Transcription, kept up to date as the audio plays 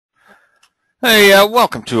Hey,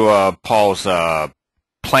 welcome to Paul's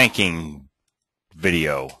planking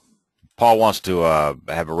video. Paul wants to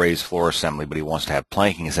have a raised floor assembly, but he wants to have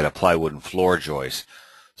planking instead of plywood and floor joists.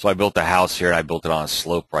 So I built a house here, and I built it on a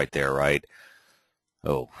slope right there, right?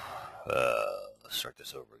 Oh, let's start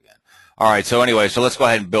this over again. All right, so anyway, so let's go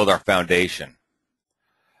ahead and build our foundation.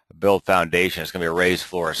 Build foundation. It's going to be a raised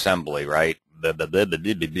floor assembly, right?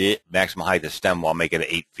 Maximum height of the stem wall, make it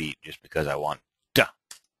 8 feet just because I want.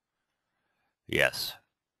 Yes.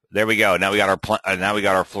 There we go. Now we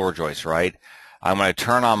got our floor joist, right? I'm going to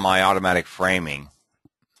turn on my automatic framing,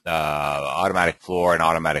 automatic floor and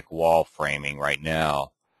automatic wall framing right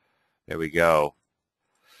now. There we go.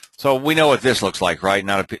 So we know what this looks like, right?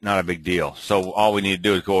 Not a big deal. So all we need to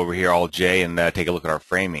do is go over here, Alt J, and take a look at our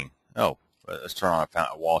framing. Oh, let's turn on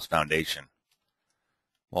a wall's foundation.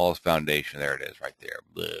 Wall's foundation. There it is, right there.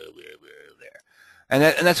 There. And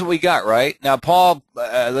that's what we got, right? Now, Paul,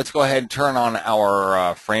 let's go ahead and turn on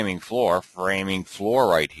our framing floor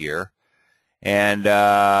right here. And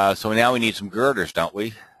so now we need some girders, don't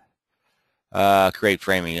we? Create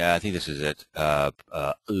framing. I think this is it. Oh,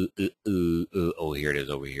 here it is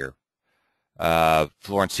over here.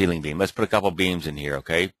 Floor and ceiling beam. Let's put a couple beams in here,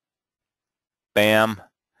 okay? Bam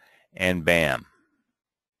and bam.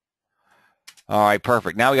 All right,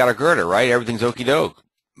 perfect. Now we got our girder, right? Everything's okie doke.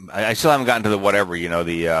 I still haven't gotten to the whatever,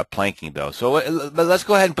 the planking though. So but let's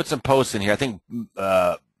go ahead and put some posts in here. I think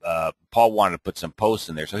Paul wanted to put some posts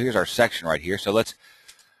in there. So here's our section right here. So let's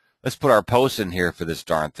put our posts in here for this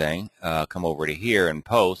darn thing. Come over to here and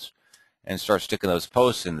post and start sticking those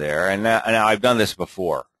posts in there. And now I've done this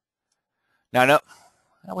before. Now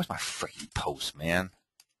where's my freaking post, man?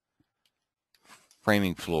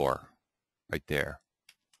 Framing floor right there.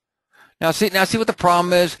 Now see what the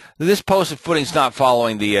problem is? This posted footing's not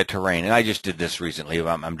following the terrain, and I just did this recently.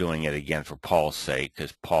 I'm doing it again for Paul's sake,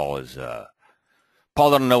 because Paul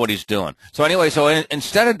doesn't know what he's doing. So anyway,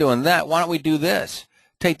 instead of doing that, why don't we do this?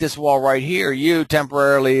 Take this wall right here. You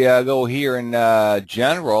temporarily go here in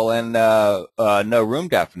general and no room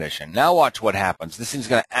definition. Now watch what happens. This thing's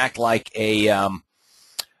going to act like a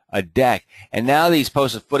deck, and now these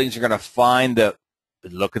posted footings are going to find the.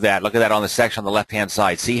 Look at that. Look at that on the section on the left-hand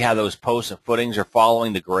side. See how those posts and footings are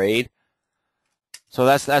following the grade? So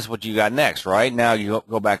that's what you got next, right? Now you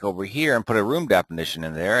go back over here and put a room definition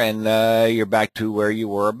in there, and you're back to where you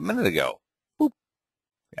were a minute ago. Boop.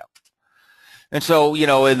 Yeah. And so,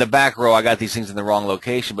 in the back row, I got these things in the wrong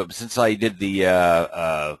location, but since I did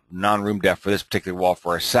the non-room def for this particular wall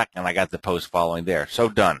for a second, I got the post following there. So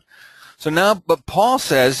done. So now, but Paul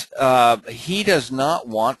says he does not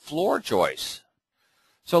want floor joists.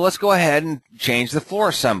 So let's go ahead and change the floor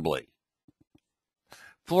assembly.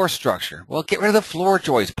 Floor structure. Well, get rid of the floor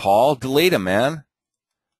joists, Paul. Delete them, man.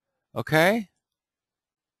 Okay?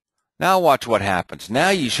 Now watch what happens.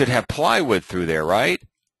 Now you should have plywood through there, right?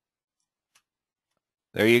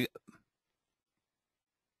 There you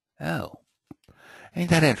go. Oh.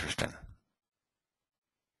 Ain't that interesting?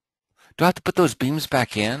 Do I have to put those beams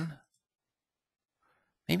back in?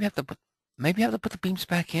 Maybe I have to put the beams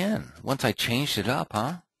back in once I changed it up,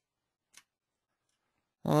 huh?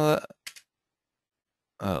 Well,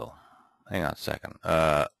 oh, hang on a second.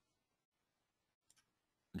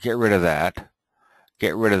 Get rid of that.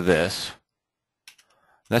 Get rid of this.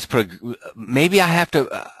 Let's put maybe I have to.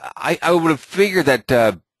 I would have figured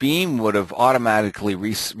that beam would have automatically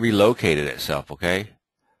relocated itself, okay?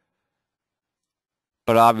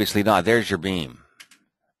 But obviously not. There's your beam.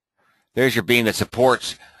 There's your beam that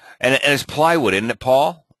supports. And it's plywood, isn't it,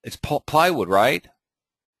 Paul? It's plywood, right?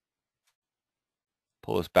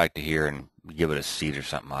 Pull this back to here and give it a seat or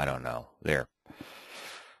something. I don't know. There.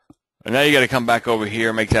 And now you got to come back over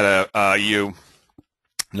here, make that a U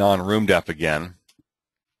non-room def again.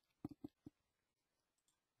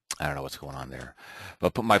 I don't know what's going on there.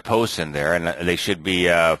 But put my posts in there, and they should be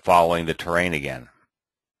following the terrain again.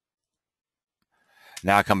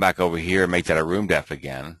 Now I come back over here and make that a room def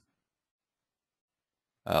again.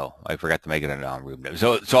 Oh, I forgot to make it a non-room def.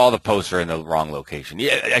 So all the posts are in the wrong location.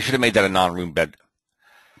 Yeah, I should have made that a non-room bed.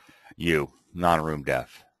 Non-room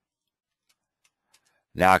def.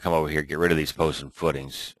 Now I come over here, get rid of these posts and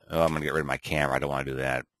footings. Oh, I'm going to get rid of my camera. I don't want to do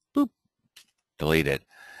that. Boop. Delete it.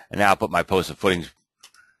 And now I'll put my posts and footings.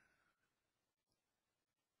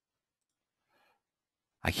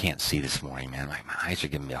 I can't see this morning, man. My eyes are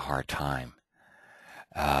giving me a hard time.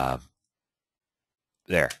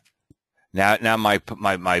 There. Now my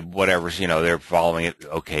whatever's, they're following it.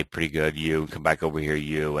 Okay, pretty good. You come back over here,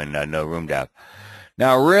 and no room def.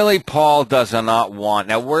 Now, really, Paul does not want.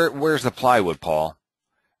 Now, where's the plywood, Paul?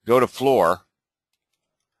 Go to floor,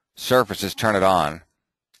 surfaces, turn it on.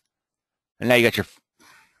 And now you got your,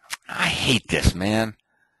 I hate this, man.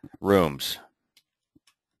 Rooms.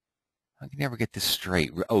 I can never get this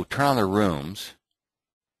straight. Oh, turn on the rooms.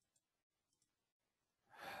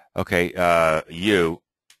 Okay, you.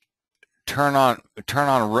 Turn on,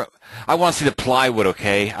 I want to see the plywood,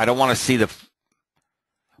 okay? I don't want to see the,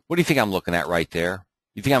 what do you think I'm looking at right there?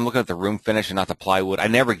 You think I'm looking at the room finish and not the plywood? I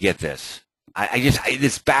never get this.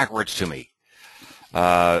 It's backwards to me.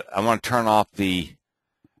 I want to turn off the,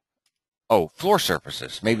 floor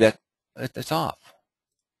surfaces. Maybe that's off.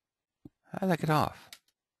 How did I get off?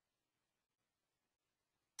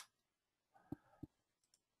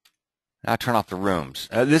 Now turn off the rooms.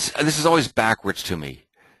 This is always backwards to me.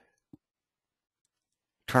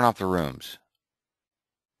 Turn off the rooms.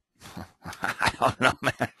 I don't know,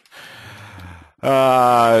 man.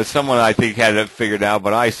 Someone I think had it figured out,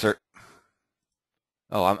 but I'm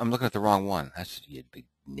looking at the wrong one. That's you big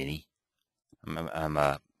ninny. I'm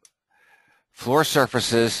floor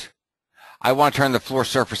surfaces. I want to turn the floor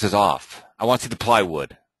surfaces off. I want to see the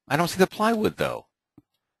plywood. I don't see the plywood though.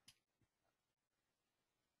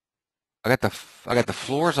 I got the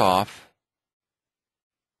floors off.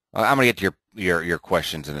 I'm gonna get to your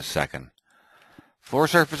questions in a second. Floor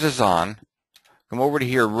surfaces on. Come over to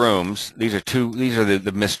here, rooms. These are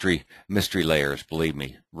the mystery layers, believe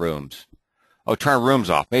me. Rooms. Oh, turn rooms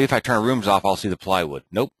off. Maybe if I turn rooms off, I'll see the plywood.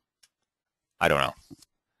 Nope. I don't know.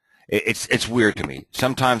 It's weird to me.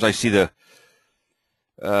 Sometimes I see the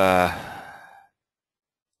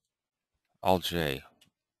Alt J.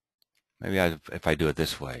 Maybe if I do it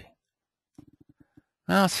this way.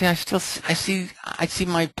 Well, see, I see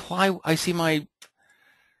my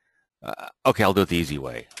okay, I'll do it the easy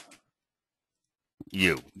way.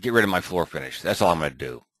 Get rid of my floor finish. That's all I'm going to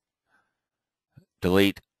do.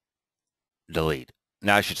 Delete.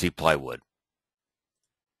 Now I should see plywood.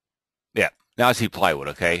 Yeah, now I see plywood,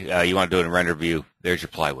 okay? You want to do it in render view. There's your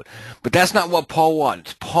plywood. But that's not what Paul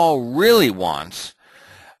wants. Paul really wants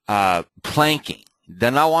planking.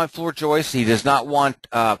 Does not want floor joists. He does not want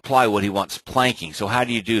plywood. He wants planking. So how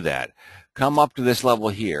do you do that? Come up to this level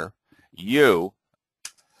here.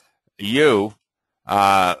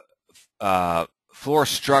 Floor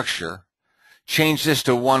structure. Change this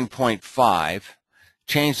to 1.5.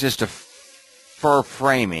 Change this to fur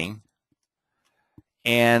framing.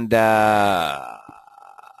 And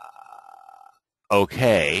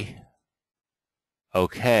okay.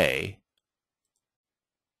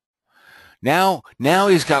 Now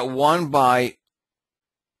he's got 1 by.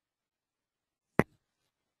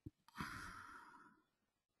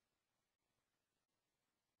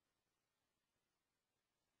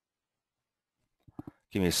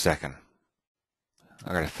 Give me a second.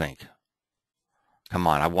 I gotta think. Come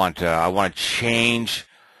on, I want to change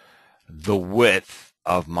the width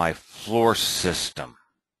of my floor system.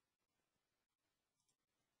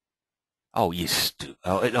 Oh, it's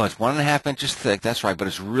 1.5 inches thick. That's right, but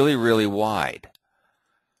it's really, really wide.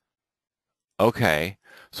 Okay,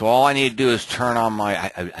 so all I need to do is turn on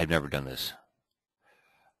my. I've never done this.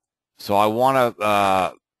 So I want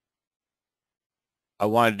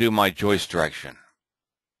to do my joist direction,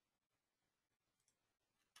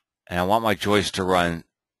 and I want my joist to run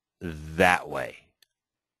that way.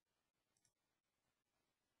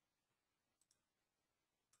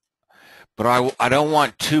 But I don't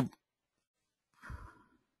want to.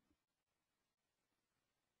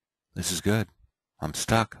 This is good. I'm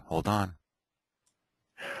stuck. Hold on.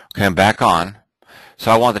 Okay, I'm back on.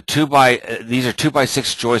 So I want the these are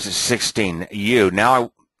 2x6 joists at 16.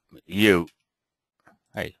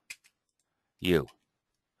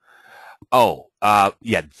 Oh,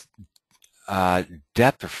 yeah.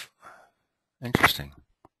 Depth of, interesting.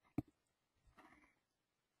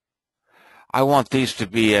 I want these to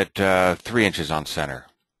be at 3 inches on center.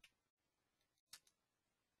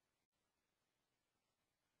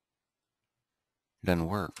 Doesn't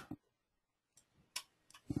work.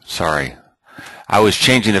 Sorry. I was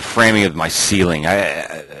changing the framing of my ceiling.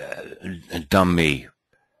 Dumb me.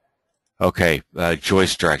 Okay,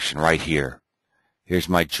 joist direction right here. Here's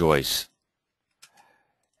my joist.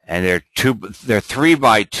 And they're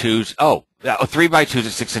 3x2s. Oh, 3x2s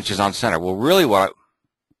at 6 inches on center. Well, really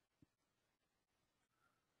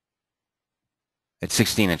at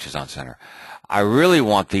 16 inches on center. I really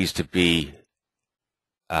want these to be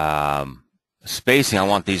spacing. I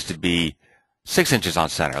want these to be 6 inches on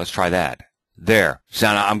center. Let's try that. There. So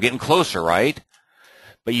now I'm getting closer, right?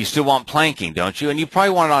 But you still want planking, don't you? And you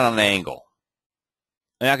probably want it on an angle.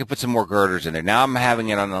 And I can put some more girders in there. Now I'm having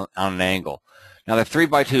it on an angle. Now they're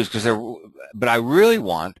 3x2s because but I really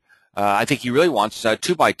want, I think he really wants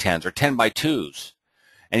 2x10s or 10x2s.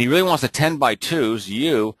 And he really wants the 10 by 2s,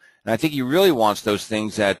 U, and I think he really wants those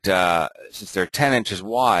things that, since they're 10 inches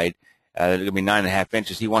wide, they're going to be 9.5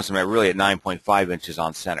 inches. He wants them at really at 9.5 inches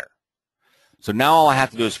on center. So now all I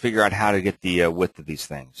have to do is figure out how to get the width of these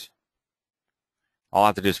things. All I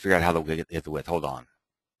have to do is figure out how to get the width. Hold on.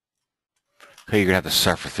 Okay, you're going to have to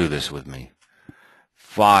suffer through this with me.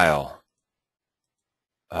 File.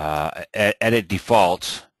 Edit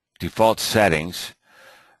defaults. Default settings.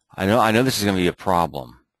 I know this is going to be a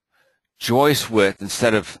problem. Joist width,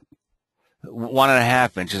 instead of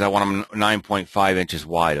 1.5 inches, I want them 9.5 inches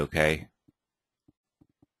wide, okay?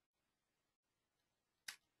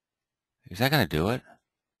 Is that going to do it?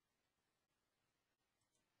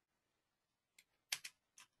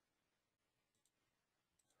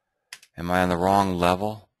 Am I on the wrong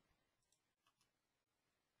level?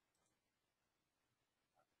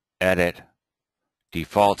 Edit,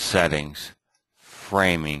 default settings,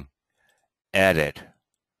 framing, edit,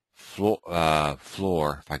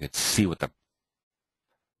 floor, if I could see what the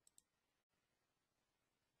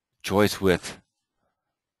joist width,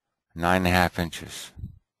 9.5 inches.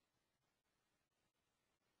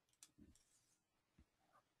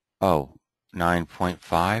 Oh,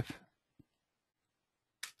 9.5.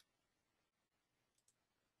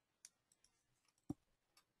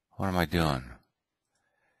 What am I doing?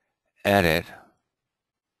 Edit,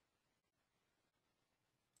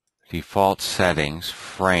 default settings,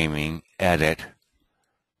 framing, edit.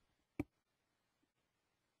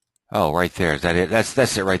 Oh, right there. Is that it?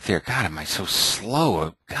 That's it right there. God, am I so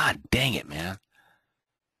slow? God dang it, man.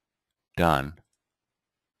 Done.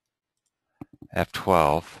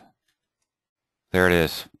 F12. There it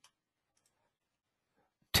is.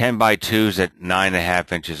 10 by 2s at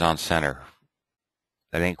 9.5 inches on center.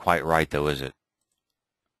 That ain't quite right, though, is it?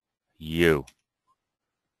 U.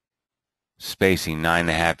 Spacing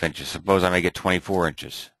 9.5 inches. Suppose I make it 24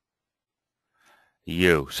 inches.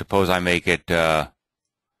 U. Suppose I make it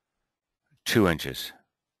 2 inches.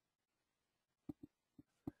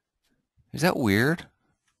 Is that weird?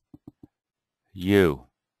 U.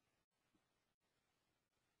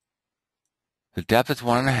 The depth is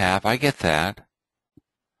 1.5. I get that.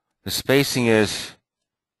 The spacing is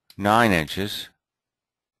 9 inches.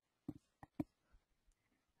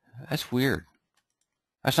 That's weird.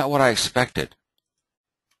 That's not what I expected.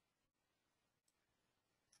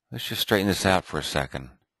 Let's just straighten this out for a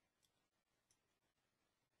second.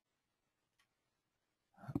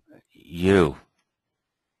 U.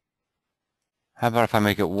 How about if I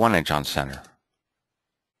make it 1 inch on center?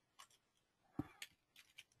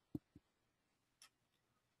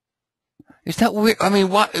 Is that weird? I mean,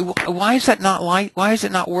 why is that not light? Why is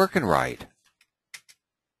it not working right?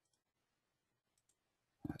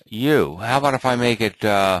 U. How about if I make it,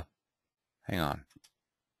 hang on.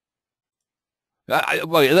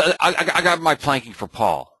 I got my planking for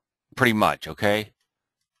Paul, pretty much, okay?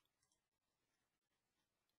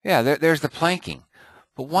 Yeah, there's the planking.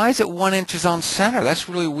 But why is it 1 inches on center? That's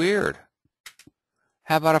really weird.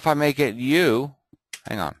 How about if I make it U?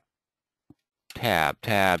 Hang on. Tab,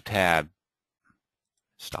 tab, tab.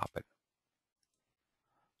 Stop it.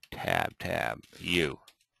 Tab, tab, U.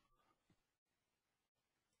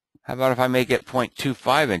 How about if I make it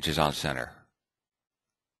 0.25 inches on center?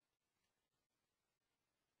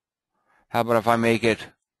 How about if I make it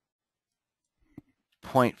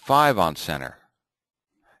 0.5 on center?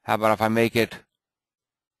 How about if I make it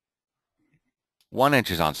 1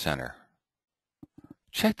 inches on center?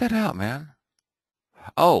 Check that out, man.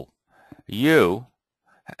 Oh, U.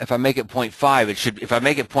 If I make it 0.5, it should. If I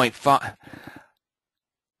make it 0.5,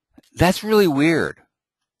 that's really weird.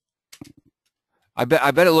 I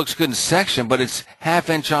bet it looks good in section, but it's ½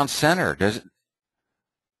 inch on center. Does it?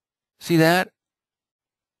 See that?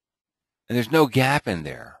 And there's no gap in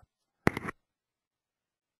there.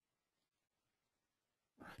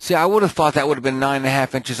 See, I would have thought that would have been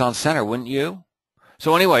 9.5 inches on center, wouldn't you?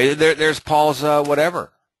 So anyway, there's Paul's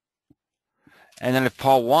whatever. And then if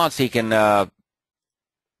Paul wants, he can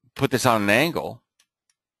put this on an angle.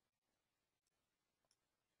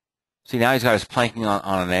 See, now he's got his planking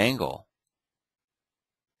on an angle.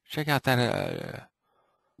 Check out that.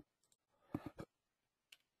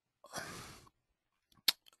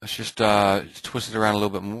 Let's just twist it around a little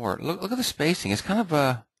bit more. Look at the spacing. It's kind of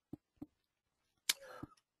a.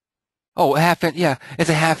 Oh, ½ inch. Yeah, it's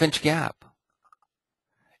a ½ inch gap.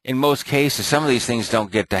 In most cases, some of these things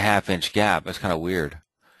don't get the ½ inch gap. That's kind of weird.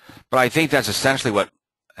 But I think that's essentially what.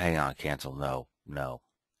 Hang on, cancel. No.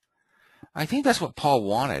 I think that's what Paul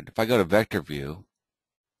wanted. If I go to vector view,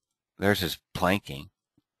 there's his planking.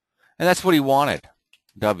 And that's what he wanted.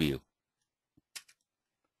 W.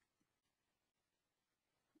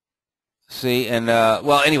 See, and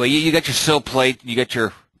well, anyway, you got your sill plate. You got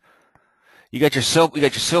your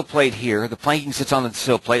sill plate here. The planking sits on the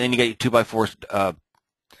sill plate, and you got your 2x4.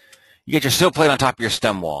 You get your sill plate on top of your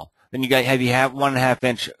stem wall. Then you have 1.5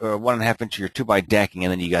 inch or 1.5 inch of your 2x decking,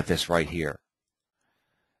 and then you got this right here.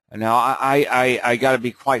 And now I got to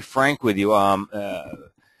be quite frank with you.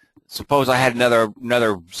 Suppose I had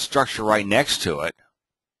another structure right next to it.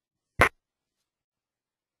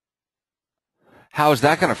 How is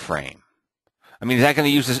that going to frame? I mean, is that going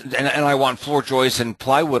to use this? And I want floor joists and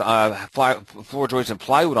plywood, floor joists and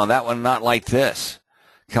plywood on that one, not like this.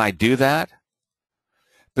 Can I do that?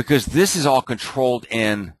 Because this is all controlled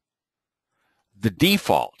in the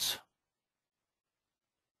defaults.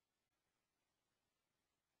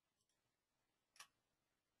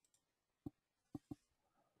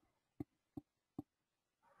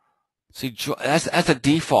 See, that's a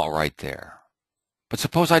default right there. But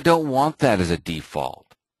suppose I don't want that as a default.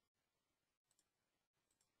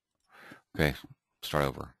 Okay, start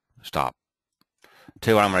over. Stop.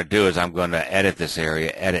 Tell you what I'm going to do is I'm going to edit this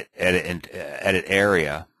area, edit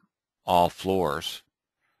area, all floors,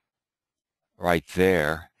 right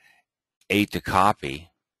there, 8 to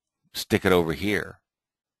copy, stick it over here.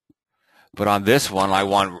 But on this one, I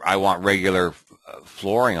want regular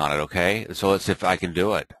flooring on it. Okay, so let's see if I can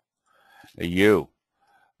do it. A U,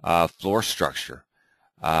 floor structure,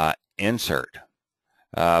 insert,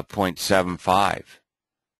 0.75,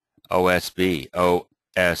 OSB.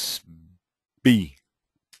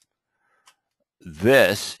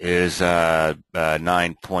 This is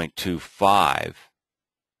 9.25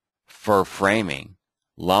 for framing,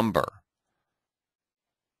 lumber.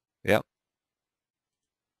 Yep.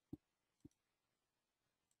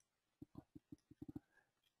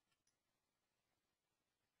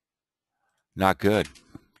 Not good.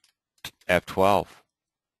 F12.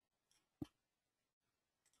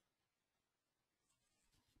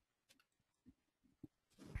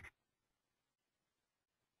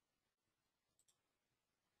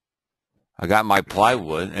 I got my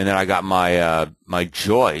plywood, and then I got my my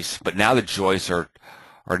joists, but now the joists are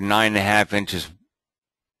 9.5 inches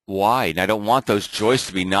wide, and I don't want those joists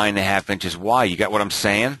to be 9.5 inches wide. You got what I'm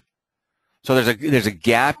saying? So there's a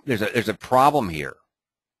gap. There's a problem here.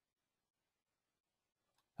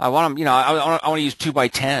 I want them, you know, I want to use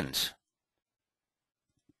 2x10s.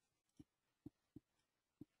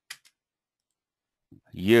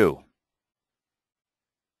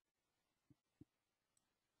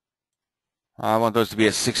 I want those to be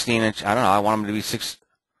a 16 inch. I don't know. I want them to be 6.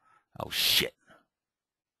 Oh shit.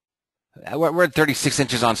 Where'd 36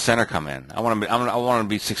 inches on center come in? I want them to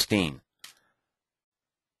be 16.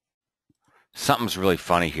 Something's really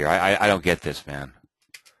funny here. I don't get this, man.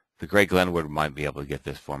 The great Glenwood might be able to get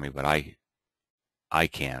this for me, but I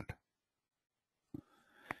can't.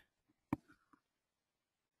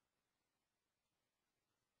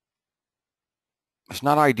 It's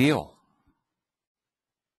not ideal.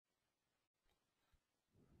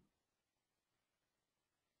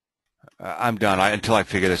 I'm done. Until I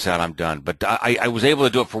figure this out, I'm done. But I was able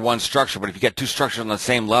to do it for one structure, but if you get two structures on the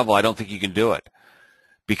same level, I don't think you can do it.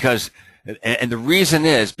 Because, and the reason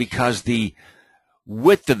is because the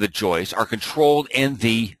width of the joists are controlled in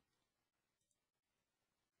the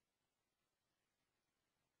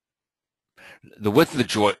width of the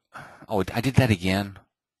joist. Oh, I did that again.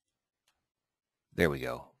 There we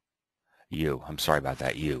go. I'm sorry about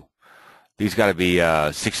that. These got to be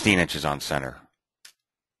 16 inches on center.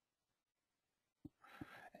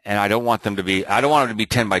 And I don't want them to be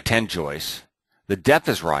 10 by 10 joists. The depth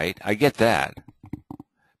is right. I get that.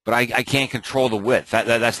 But I can't control the width.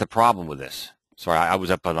 That's the problem with this. Sorry, I was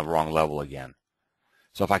up on the wrong level again.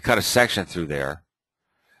 So if I cut a section through there,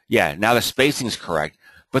 yeah, now the spacing's correct.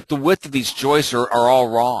 But the width of these joists are all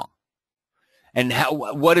wrong. And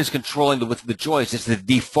what is controlling the width of the joist? It's the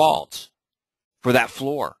defaults for that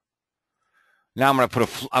floor. Now I'm going to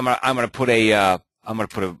put a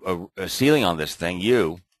ceiling on this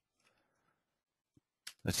thing.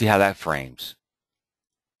 Let's see how that frames.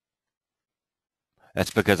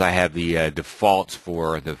 That's because I have the defaults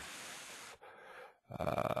for the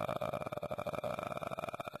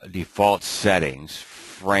default settings,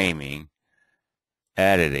 framing,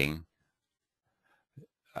 editing,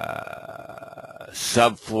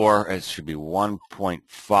 subfloor. It should be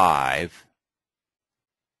 1.5.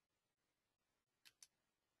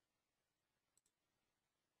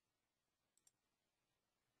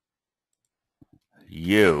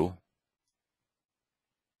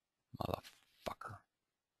 Motherfucker.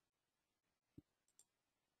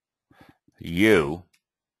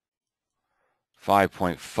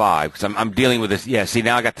 5.5 because I'm dealing with this. Yeah, see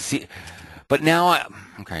now I got the C, but now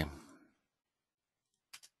okay.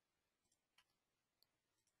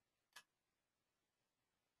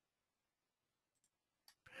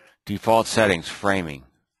 Default settings, framing.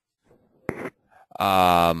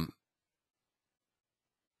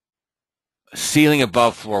 Ceiling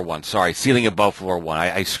above floor 1. Sorry, ceiling above floor 1.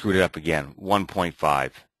 I screwed it up again.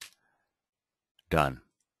 1.5. Done.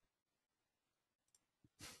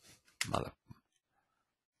 Mother.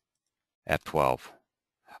 F12.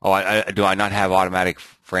 Oh, do I not have automatic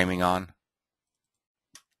framing on?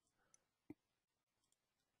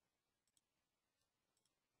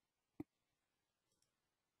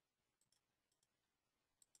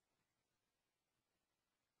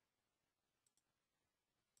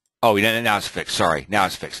 Oh, now it's fixed. Sorry, now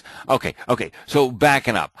it's fixed. Okay. So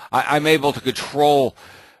backing up, I'm able to control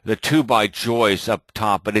the 2x joist up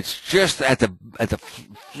top, but it's just at the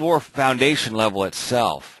floor foundation level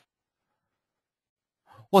itself.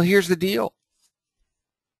 Well, here's the deal.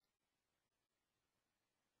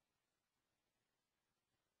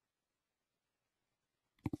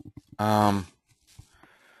 Paul,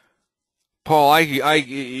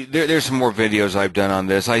 there's some more videos I've done on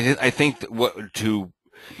this. I think that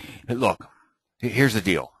look, here's the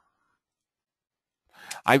deal.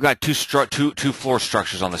 I've got two floor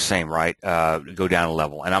structures on the same, right? Go down a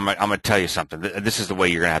level, and I'm gonna tell you something. This is the way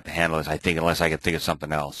you're gonna have to handle this, I think, unless I can think of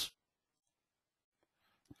something else.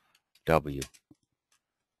 W.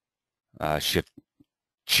 Shift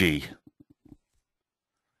G.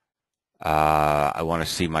 I want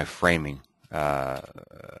to see my framing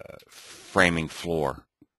floor.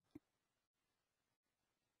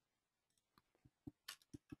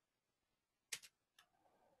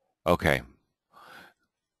 Okay.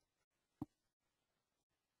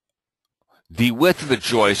 The width of the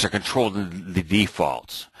joists are controlled in the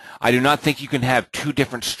defaults. I do not think you can have two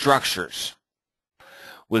different structures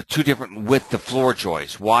with two different width of floor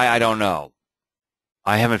joists. Why, I don't know.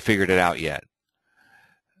 I haven't figured it out yet.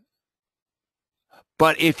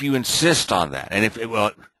 But if you insist on that, and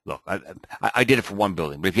look, I did it for one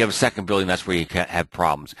building, but if you have a second building, that's where you can have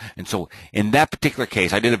problems. And so in that particular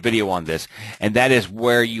case, I did a video on this, and that is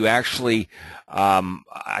where you actually,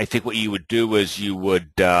 I think what you would do is you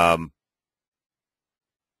would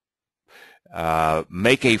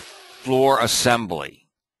make a floor assembly.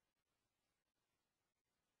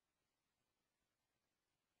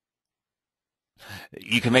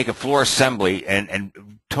 You can make a floor assembly and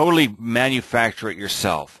totally manufacture it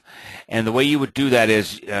yourself. And the way you would do that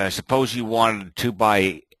is, suppose you wanted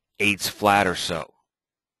 2x8s flat or so.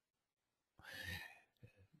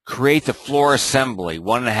 Create the floor assembly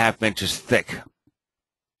 1.5 inches thick.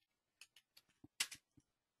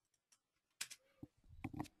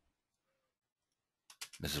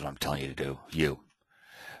 This is what I'm telling you to do.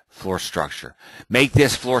 Floor structure. Make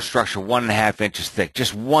this floor structure 1.5 inches thick.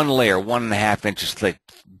 Just one layer, 1.5 inches thick.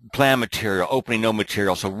 Plan material, opening no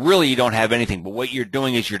material. So really you don't have anything. But what you're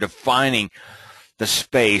doing is you're defining the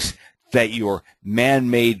space that your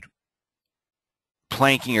man-made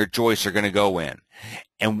planking or joists are going to go in.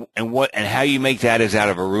 And how you make that is out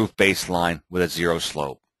of a roof baseline with a zero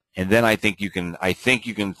slope. And then I think you can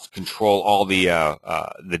control all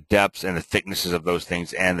the depths and the thicknesses of those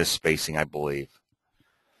things and the spacing, I believe.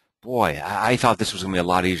 Boy, I thought this was going to be a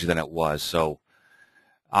lot easier than it was, so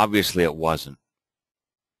obviously it wasn't.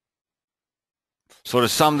 So to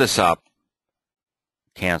sum this up,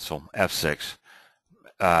 cancel, F6,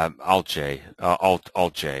 Alt-J.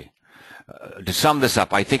 To sum this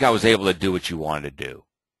up, I think I was able to do what you wanted to do.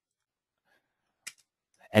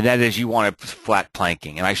 And that is you wanted flat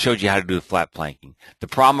planking, and I showed you how to do the flat planking. The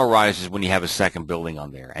problem arises when you have a second building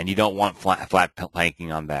on there, and you don't want flat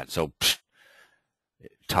planking on that, so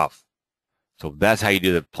tough. So that's how you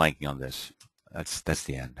do the planking on this. That's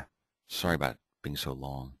the end. Sorry about being so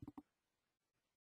long.